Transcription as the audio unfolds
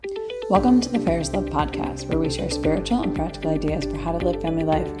Welcome to the Ferris Love Podcast, where we share spiritual and practical ideas for how to live family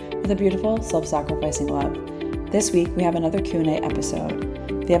life with a beautiful, self-sacrificing love. This week, we have another Q&A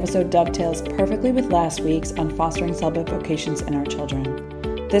episode. The episode dovetails perfectly with last week's on fostering celibate vocations in our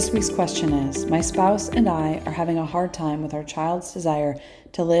children. This week's question is, my spouse and I are having a hard time with our child's desire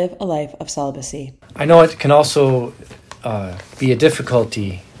to live a life of celibacy. I know it can also be a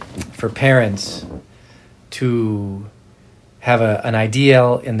difficulty for parents to have an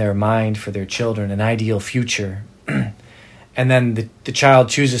ideal in their mind for their children, an ideal future, and then the child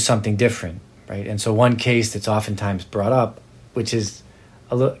chooses something different, right? And so one case that's oftentimes brought up, which is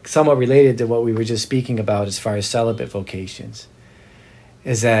somewhat related to what we were just speaking about as far as celibate vocations,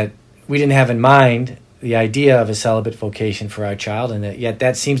 is that we didn't have in mind the idea of a celibate vocation for our child, and yet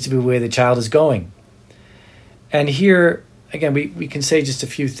that seems to be the way the child is going. And here, again, we can say just a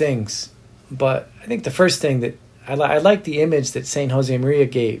few things, but I think the first thing that I like the image that St. Josemaria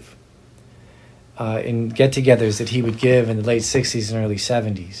gave in get-togethers that he would give in the late 60s and early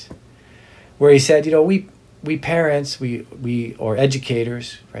 70s, where he said, we parents, we or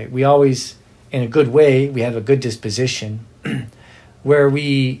educators, right? We always, in a good way, we have a good disposition, where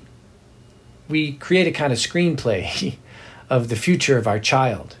we create a kind of screenplay of the future of our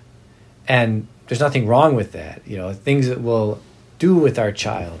child, and there's nothing wrong with that. Things that we'll do with our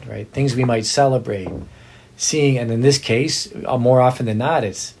child, right? Things we might celebrate. Seeing, and in this case, more often than not,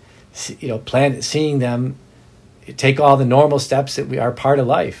 it's seeing them take all the normal steps that are part of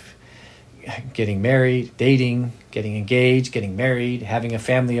life, getting married, dating, getting engaged, getting married, having a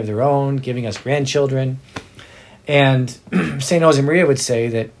family of their own, giving us grandchildren. And St. Josemaria would say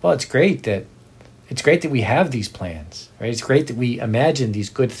that, well, it's great that we have these plans, right? It's great that we imagine these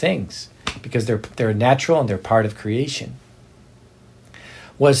good things because they're natural and they're part of creation.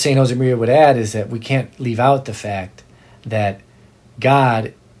 What St. Josemaria would add is that we can't leave out the fact that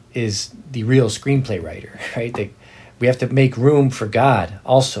God is the real screenplay writer, right? That we have to make room for God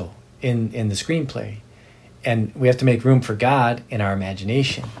also in the screenplay. And we have to make room for God in our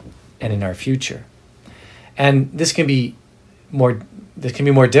imagination and in our future. And this can be more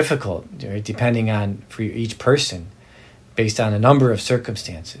difficult, right? Depending on for each person, based on a number of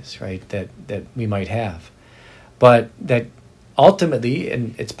circumstances, right? That we might have. But that ultimately,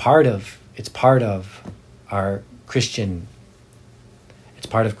 and it's part of our Christian. It's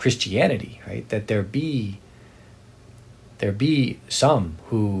part of Christianity, right? That there be some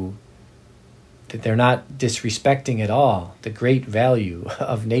who that they're not disrespecting at all the great value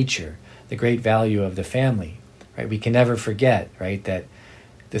of nature, the great value of the family, right? We can never forget, right, that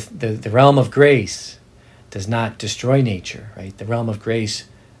the realm of grace does not destroy nature, right? The realm of grace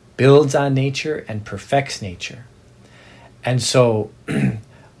builds on nature and perfects nature. And so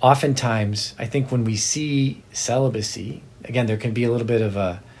oftentimes, I think when we see celibacy, again, there can be a little bit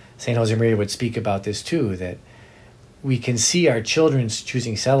of St. Josemaria would speak about this too, that we can see our children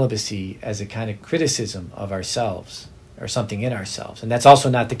choosing celibacy as a kind of criticism of ourselves or something in ourselves. And that's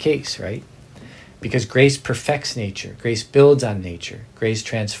also not the case, right? Because grace perfects nature. Grace builds on nature. Grace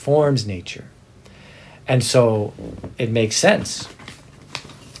transforms nature. And so it makes sense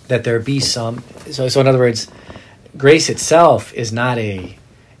that there be some. So in other words, grace itself is not a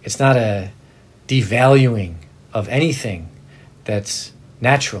devaluing of anything that's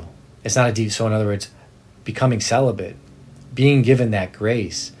natural. It's not so in other words, becoming celibate, being given that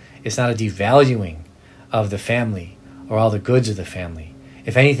grace, it's not a devaluing of the family or all the goods of the family.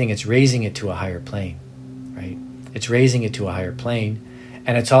 If anything, it's raising it to a higher plane, right? It's raising it to a higher plane,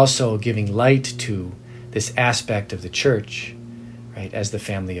 and it's also giving light to this aspect of the church, right, as the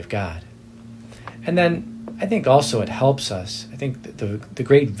family of God. And then I think also it helps us. I think the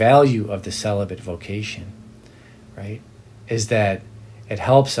great value of the celibate vocation, right, is that it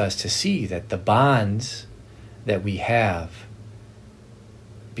helps us to see that the bonds that we have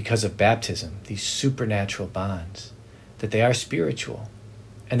because of baptism, these supernatural bonds, that they are spiritual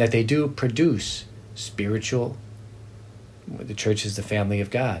and that they do produce spiritual, the church is the family of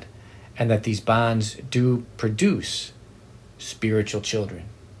God, and that these bonds do produce spiritual children,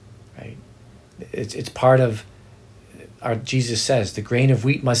 right? It's part of Jesus says, the grain of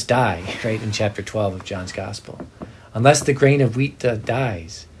wheat must die, right, in chapter 12 of John's Gospel. Unless the grain of wheat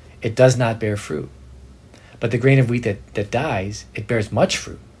dies, it does not bear fruit. But the grain of wheat that dies, it bears much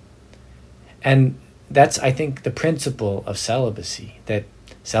fruit. And that's, I think, the principle of celibacy, that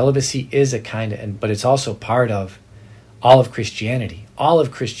celibacy is a kind of, but it's also part of all of Christianity. All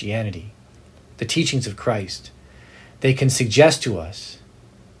of Christianity, the teachings of Christ, they can suggest to us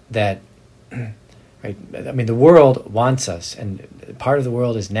that right? I mean, the world wants us, and part of the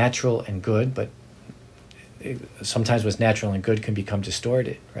world is natural and good, but sometimes what's natural and good can become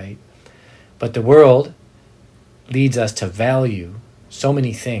distorted, right? But the world leads us to value so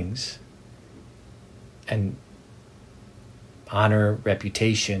many things, and honor,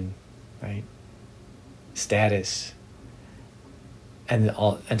 reputation, right? Status,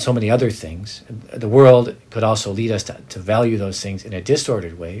 and so many other things. The world could also lead us to value those things in a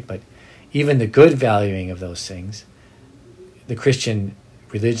disordered way, but even the good valuing of those things, the Christian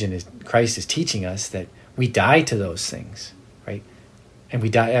religion Christ is teaching us that we die to those things, right? And we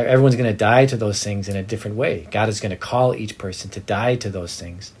die. Everyone's going to die to those things in a different way. God is going to call each person to die to those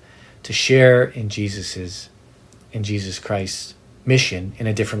things, to share in Jesus Christ's mission in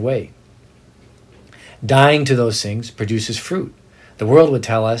a different way. Dying to those things produces fruit. The world would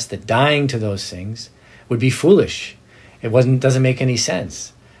tell us that dying to those things would be foolish. It doesn't make any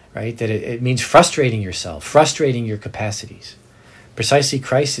sense, right? That it means frustrating yourself, frustrating your capacities. Precisely,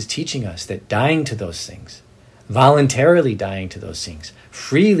 Christ is teaching us that dying to those things, voluntarily dying to those things,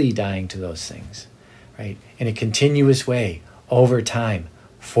 freely dying to those things, right? In a continuous way, over time,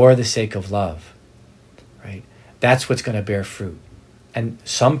 for the sake of love, right? That's what's going to bear fruit. And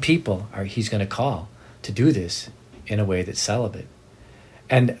some people he's going to call to do this in a way that's celibate.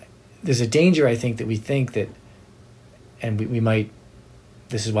 And there's a danger, I think, that we think that, and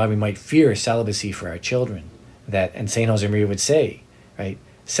this is why we might fear celibacy for our children, and St. Josemaria would say, right,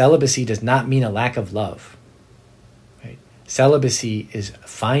 celibacy does not mean a lack of love, right? Celibacy is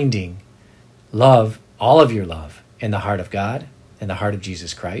finding love, all of your love, in the heart of God, in the heart of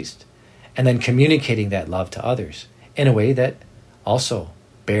Jesus Christ, and then communicating that love to others in a way that also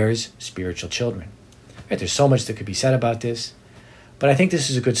bears spiritual children. Right? There's so much that could be said about this, but I think this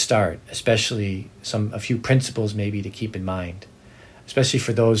is a good start, especially a few principles maybe to keep in mind, especially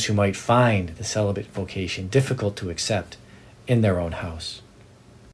for those who might find the celibate vocation difficult to accept in their own house.